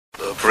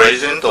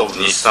President of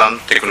Nissan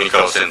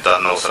Technical Center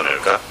North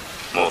America,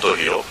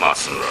 Motohiro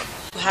Matsumura.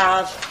 We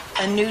have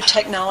a new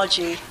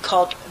technology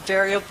called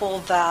variable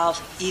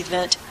valve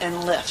event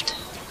and lift,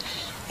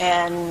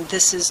 and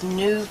this is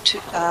new to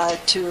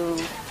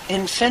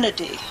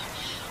Infiniti.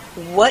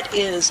 What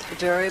is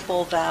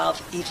variable valve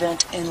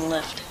event and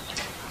lift?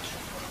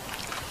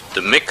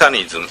 The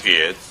mechanism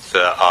is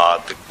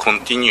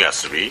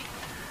continuously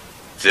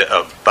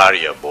the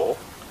variable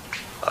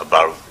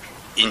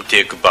valve,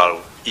 intake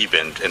valve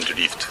event and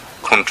lift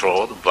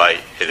controlled by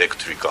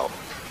electrical.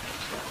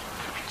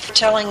 You're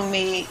telling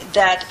me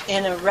that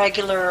in a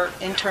regular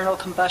internal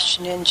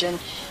combustion engine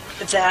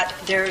that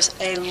there's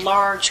a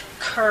large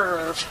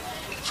curve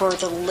for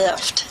the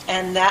lift,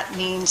 and that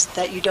means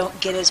that you don't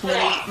get as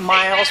many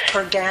miles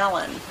per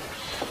gallon.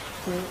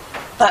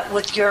 But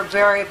with your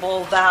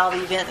variable valve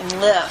event and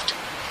lift,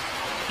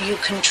 you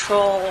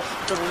control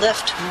the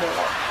lift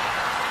more.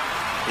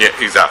 Yeah,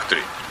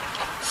 exactly.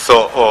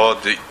 So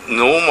the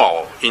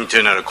normal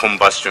internal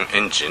combustion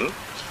engine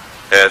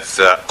has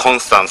a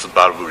constant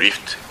valve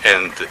lift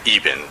and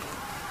event.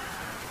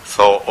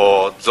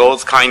 So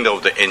those kind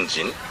of the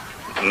engine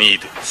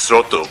need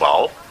throttle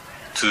valve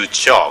to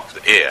choke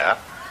the air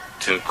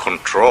to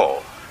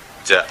control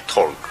the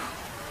torque.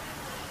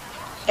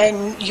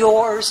 And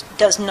yours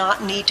does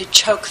not need to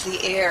choke the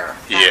air.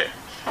 Yeah.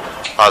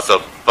 As a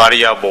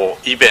variable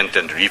event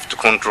and lift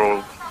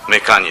control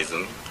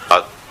mechanism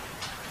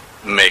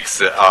makes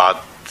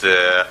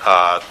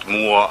the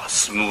more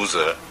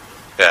smoother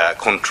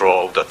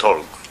control of the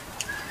torque.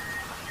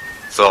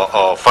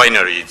 So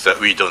finally,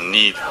 we don't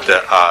need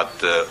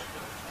the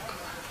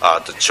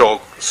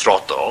choke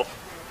throttle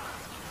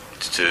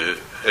to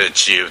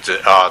achieve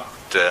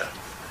the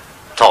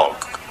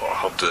torque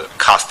of the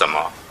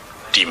customer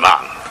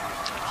demand.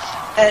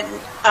 And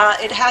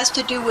it has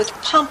to do with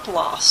pump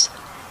loss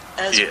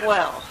as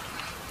well.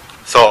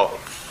 So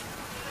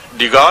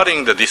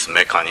regarding this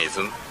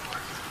mechanism,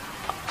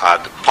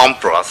 the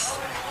pump loss,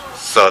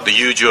 so the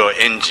usual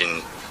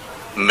engine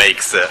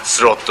makes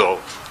throttle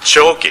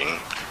choking,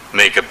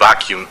 make a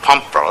vacuum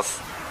pump loss,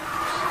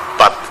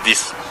 but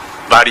this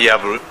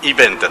variable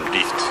event and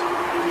lift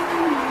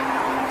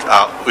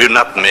will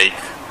not make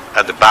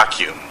the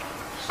vacuum.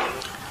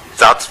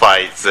 That's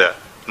why the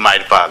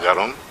mile per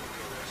gallon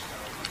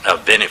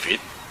benefit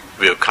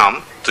will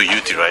come to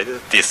utilize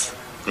this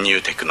new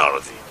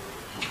technology.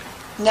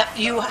 Now,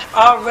 you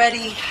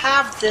already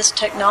have this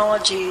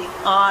technology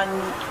on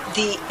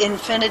the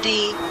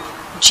Infiniti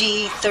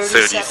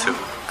G37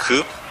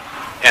 coupe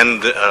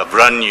and a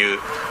brand new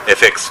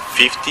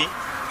FX50.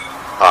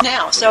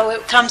 now, so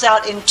it comes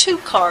out in 2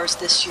 cars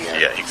this year.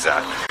 Yeah,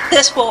 exactly.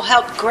 This will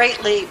help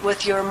greatly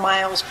with your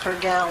miles per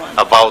gallon.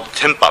 About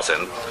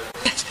 10%.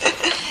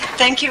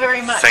 Thank you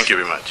very much. Thank you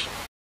very much.